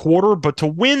win the quarter, but to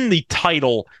win the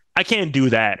title, I can't do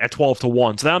that at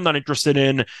 12-1. So that I'm not interested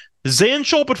in.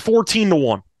 Zandschulp at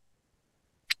 14-1.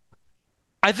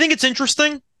 I think it's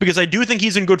interesting because I do think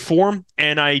he's in good form,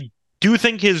 and I do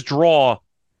think his draw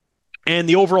and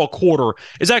the overall quarter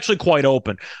is actually quite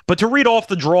open. But to read off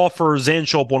the draw for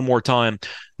Zandschulp one more time,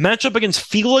 matchup against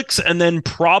Felix and then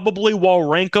probably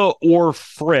Wawrinka or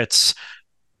Fritz.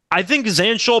 I think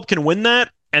Zandschulp can win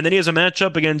that, and then he has a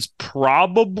matchup against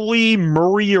probably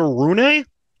Murray or Rune.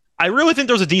 I really think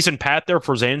there's a decent path there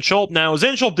for Zandschulp. Now,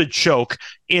 Zandschulp did choke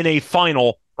in a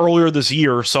final earlier this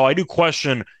year, so I do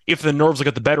question if the nerves will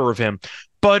get the better of him.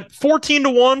 But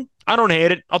 14-1, I don't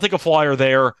hate it. I'll take a flyer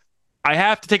there. I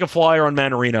have to take a flyer on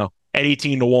Mannarino at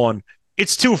 18-1.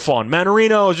 It's too fun.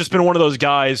 Mannarino has just been one of those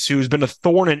guys who's been a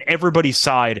thorn in everybody's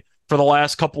side for the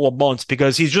last couple of months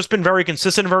because he's just been very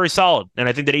consistent and very solid. And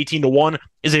I think that 18-1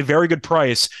 is a very good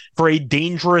price for a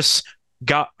dangerous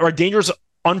guy, or a dangerous,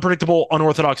 unpredictable,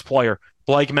 unorthodox player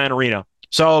like Mannarino.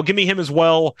 So give me him as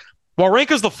well.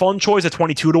 Wawrinka's the fun choice at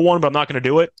 22-1, but I'm not going to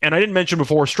do it. And I didn't mention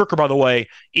before, Stricker, by the way,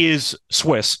 is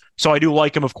Swiss. So I do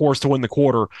like him, of course, to win the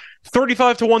quarter.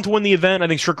 35-1 to win the event. I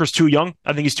think Stricker's too young.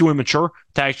 I think he's too immature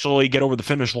to actually get over the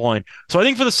finish line. So I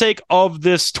think for the sake of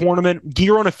this tournament,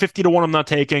 Giron at 50-1 I'm not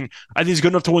taking. I think he's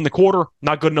good enough to win the quarter,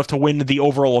 not good enough to win the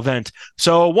overall event.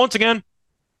 So once again,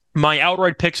 my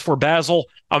outright picks for Basel,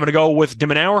 I'm going to go with De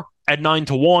Minaur at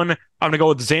 9-1. I'm going to go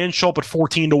with Zandschulp at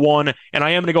 14-1. And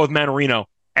I am going to go with Mannarino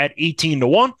at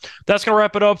 18-1. That's going to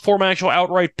wrap it up for my actual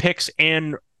outright picks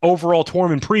and overall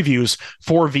tournament previews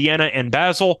for Vienna and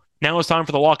Basel. Now it's time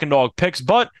for the Lock and Dog picks,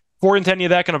 but before we get into any of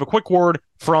that, can I have a quick word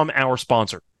from our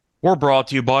sponsor. We're brought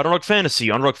to you by Underdog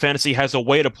Fantasy. Underdog Fantasy has a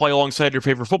way to play alongside your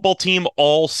favorite football team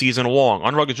all season long.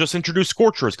 Underdog has just introduced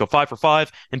Scorchers. Go 5 for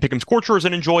 5 and pick 'em Scorchers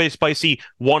and enjoy a spicy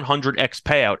 100x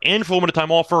payout. And for a limited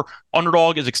time offer,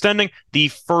 Underdog is extending the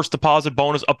first deposit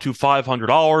bonus up to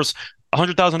 $500.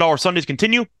 $100,000 Sundays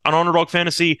continue on Underdog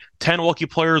Fantasy. 10 lucky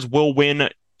players will win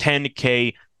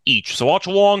 $10K each. So watch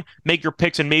along, make your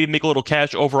picks, and maybe make a little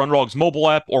cash over Underdog's mobile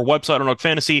app or website,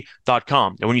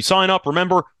 underdogfantasy.com. And when you sign up,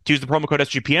 remember to use the promo code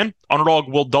SGPN. Underdog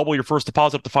will double your first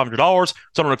deposit up to $500.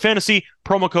 So Underdog Fantasy,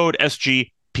 promo code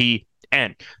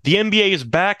SGPN. The NBA is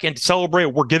back, and to celebrate,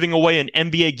 we're giving away an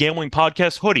NBA Gambling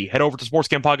Podcast hoodie. Head over to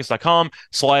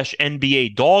sportscampodcast.com/NBA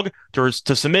dog to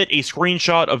submit a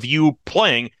screenshot of you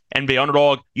playing NBA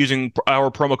Underdog using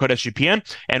our promo code SGPN,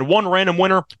 and one random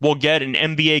winner will get an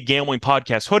NBA Gambling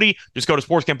Podcast hoodie. Just go to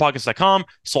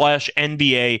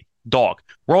sportscampodcast.com/NBA dog.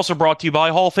 We're also brought to you by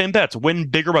Hall of Fame Bets. Win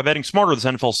bigger by betting smarter this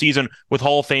NFL season with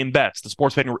Hall of Fame Bets, the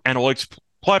sports betting analytics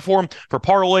platform for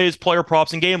parlays, player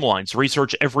props, and game lines.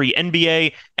 Research every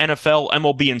NBA, NFL,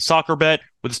 MLB, and soccer bet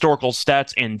with historical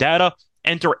stats and data.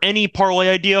 Enter any parlay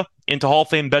idea into Hall of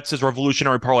Fame Bets'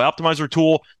 revolutionary parlay optimizer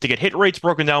tool to get hit rates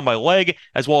broken down by leg,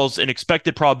 as well as an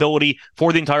expected probability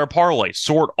for the entire parlay.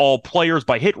 Sort all players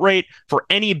by hit rate for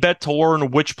any bet to learn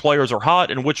which players are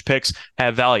hot and which picks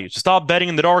have value. So stop betting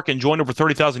in the dark and join over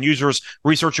 30,000 users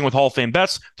researching with Hall of Fame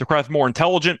Bets to craft more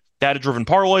intelligent, data-driven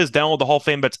parlays. Download the Hall of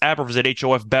Fame Bets app or visit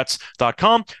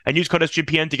hofbets.com and use code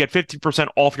SGPN to get 50%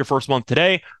 off your first month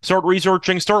today. Start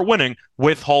researching, start winning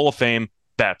with Hall of Fame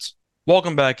Bets.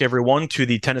 Welcome back, everyone, to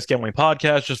the Tennis Gambling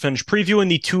Podcast. Just finished previewing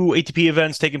the two ATP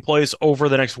events taking place over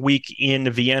the next week in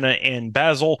Vienna and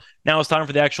Basel. Now it's time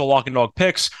for the actual lock and dog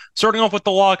picks. Starting off with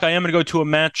the lock, I am going to go to a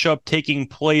matchup taking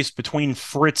place between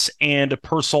Fritz and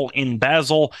Purcell in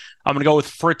Basel. I'm going to go with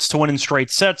Fritz to win in straight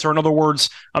sets, or in other words,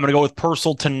 I'm going to go with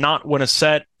Purcell to not win a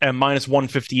set at minus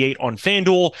 158 on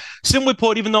FanDuel. Simply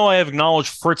put, even though I have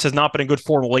acknowledged Fritz has not been in good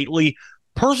form lately,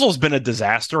 Purcell's been a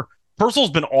disaster.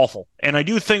 Purcell's been awful, and I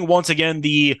do think, once again,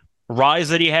 the rise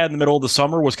that he had in the middle of the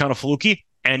summer was kind of fluky,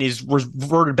 and he's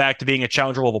reverted back to being a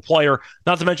challenger-level player,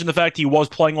 not to mention the fact he was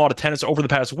playing a lot of tennis over the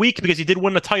past week because he did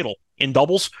win a title in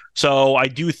doubles, so I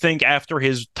do think after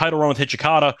his title run with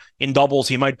Hijikata in doubles,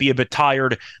 he might be a bit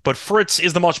tired, but Fritz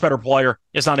is the much better player.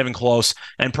 It's not even close,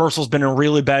 and Purcell's been in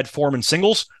really bad form in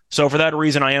singles, so for that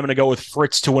reason, I am going to go with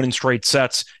Fritz to win in straight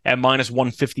sets at minus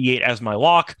 158 as my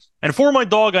lock. And for my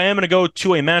dog, I am going to go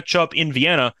to a matchup in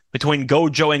Vienna between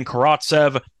Gojo and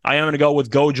Karatsev. I am going to go with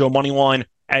Gojo moneyline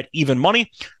at even money.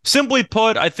 Simply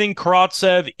put, I think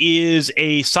Karatsev is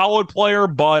a solid player,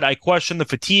 but I question the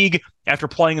fatigue after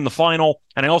playing in the final,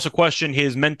 and I also question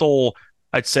his mental,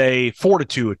 I'd say,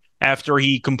 fortitude after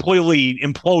he completely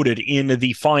imploded in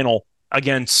the final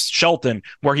against Shelton,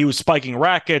 where he was spiking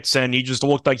rackets and he just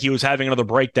looked like he was having another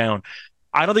breakdown.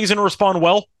 I don't think he's going to respond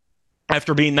well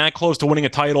after being that close to winning a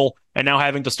title and now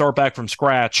having to start back from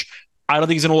scratch. I don't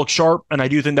think he's going to look sharp, and I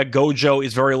do think that Gojo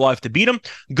is very live to beat him.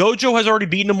 Gojo has already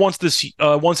beaten him once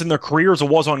in their careers. It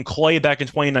was on clay back in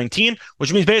 2019,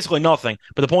 which means basically nothing.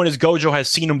 But the point is Gojo has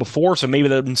seen him before, so maybe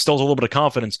that instills a little bit of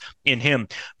confidence in him.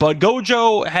 But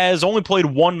Gojo has only played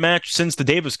one match since the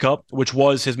Davis Cup, which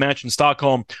was his match in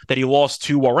Stockholm that he lost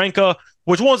to Wawrinka,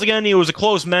 which once again, it was a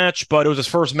close match, but it was his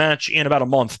first match in about a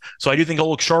month. So I do think he'll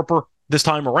look sharper this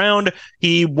time around.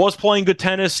 He was playing good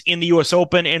tennis in the U.S.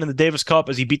 Open and in the Davis Cup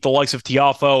as he beat the likes of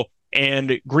Tiafoe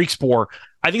and Griekspoor.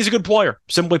 I think he's a good player.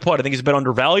 Simply put, I think he's a bit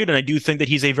undervalued, and I do think that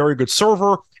he's a very good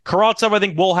server. Karatsev, I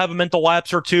think, will have a mental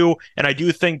lapse or two, and I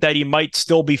do think that he might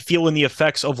still be feeling the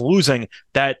effects of losing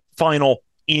that final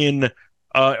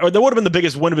or that would have been the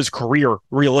biggest win of his career,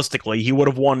 realistically. He would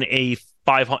have won an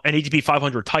ATP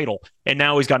 500 title, and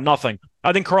now he's got nothing.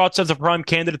 I think Karatsev's a prime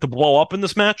candidate to blow up in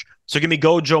this match, so give me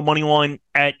Gojo moneyline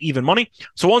at even money.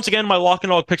 So once again, my lock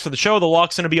and dog picks for the show. The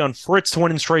lock's going to be on Fritz to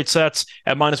win in straight sets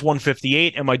at minus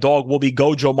 158, and my dog will be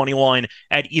Gojo moneyline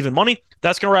at even money.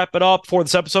 That's going to wrap it up for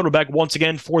this episode. We're back once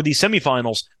again for the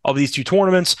semifinals of these two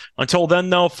tournaments. Until then,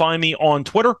 though, find me on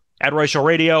Twitter at Rachel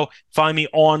Radio. Find me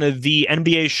on the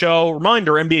NBA show.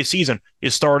 Reminder, NBA season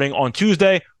is starting on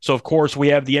Tuesday. So, of course, we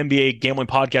have the NBA Gambling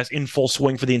Podcast in full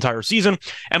swing for the entire season.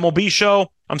 MLB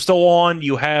show, I'm still on.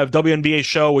 You have WNBA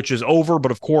show, which is over.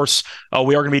 But, of course,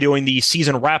 we are going to be doing the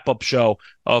season wrap-up show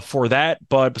for that.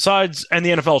 But besides, and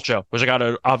the NFL show, which I got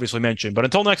to obviously mention. But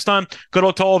until next time, good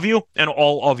luck to all of you and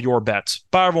all of your bets.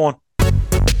 Bye, everyone.